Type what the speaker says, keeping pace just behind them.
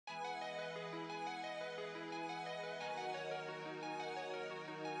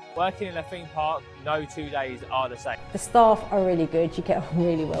Working in a theme park, no 2 days are the same. The staff are really good, you get on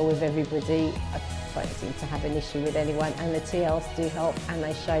really well with everybody. I don't seem to have an issue with anyone, and the TLs do help and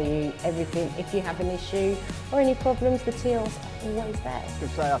they show you everything. If you have an issue or any problems, the TLs are always there. I could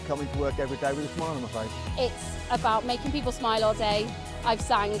say I come into work every day with a smile on my face. It's about making people smile all day. I've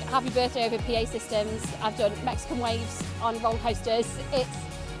sang Happy Birthday over PA systems, I've done Mexican waves on roller coasters. It's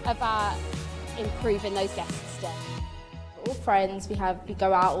about improving those guests' day. We're all friends, we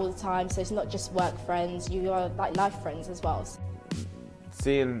go out all the time, so it's not just work friends, you are like life friends as well.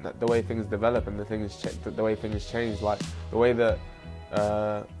 Seeing the way things develop and the way things change, like the way that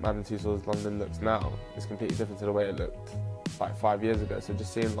Madame Tussauds London looks now is completely different to the way it looked like 5 years ago. So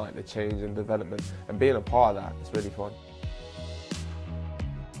just seeing like the change and development and being a part of that, it's really fun.